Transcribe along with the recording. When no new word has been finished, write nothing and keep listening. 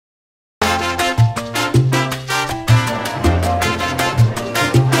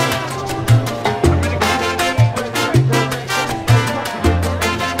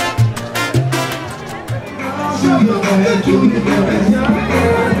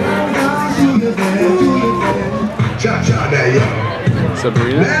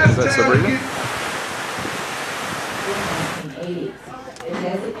Sabrina? Is that Sabrina? The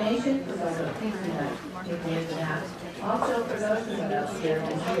designation for those also for those who are upstairs,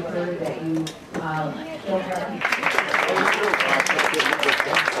 and you heard that you don't have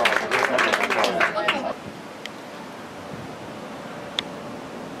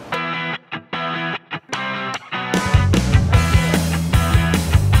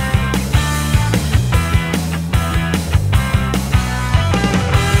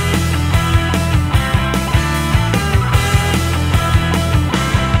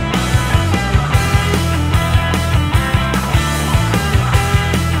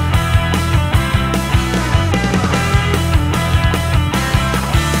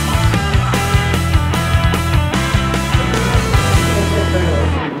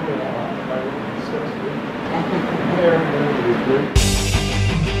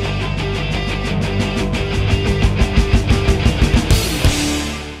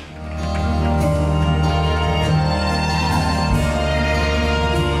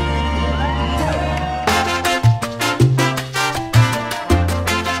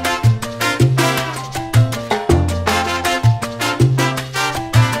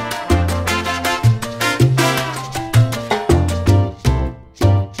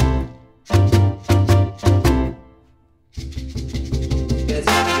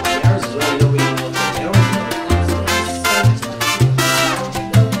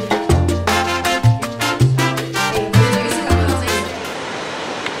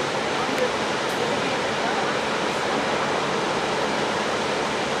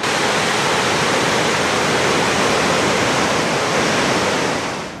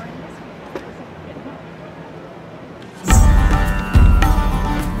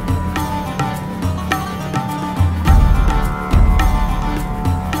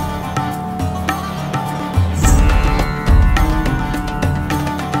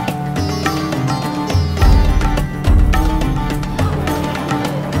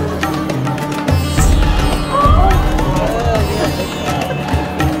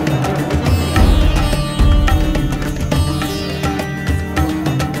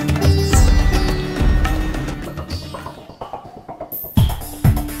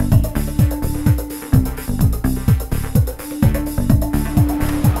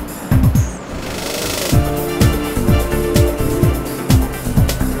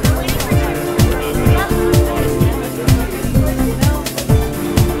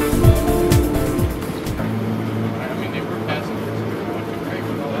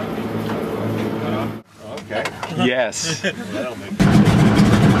Yes.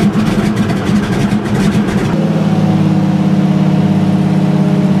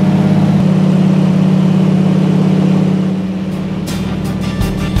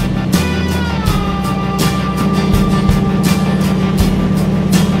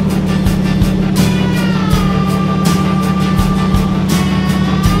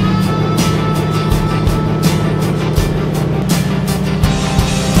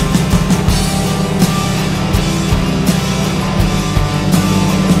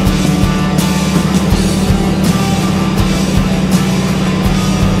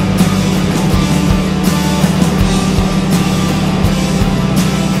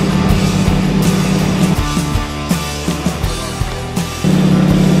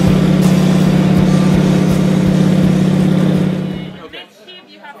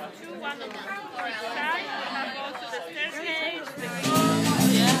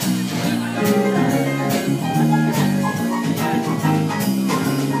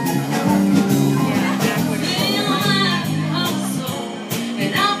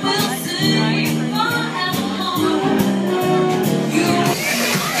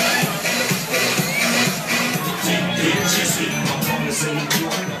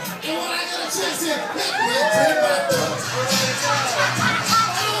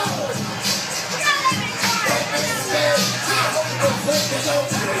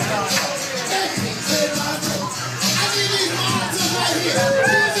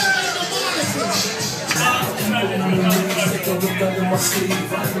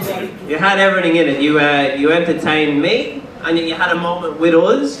 You had everything in it. You entertained me, and you had a moment with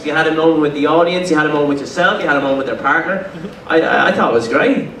us. You had a moment with the audience. You had a moment with yourself. You had a moment with their partner. I thought it was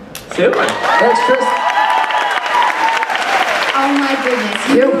great. Super. Thanks, Chris. Oh my goodness,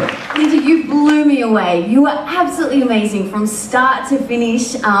 Linda, you blew me away. You were absolutely amazing from start to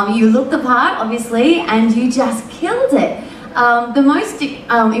finish. You looked the part, obviously, and you just killed it. The most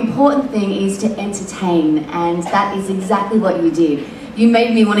important thing is to entertain, and that is exactly what you did. You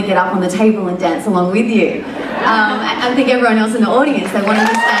made me want to get up on the table and dance along with you. I think everyone else in the audience, they wanted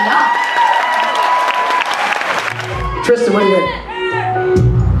to stand up. Tristan, what do you think?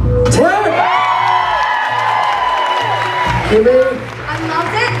 Give me I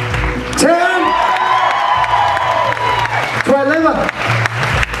loved it. 10. Try Linda.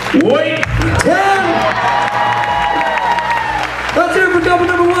 Wait! 10. Let's hear it for double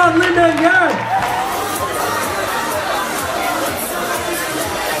number 1, Linda and Gareth.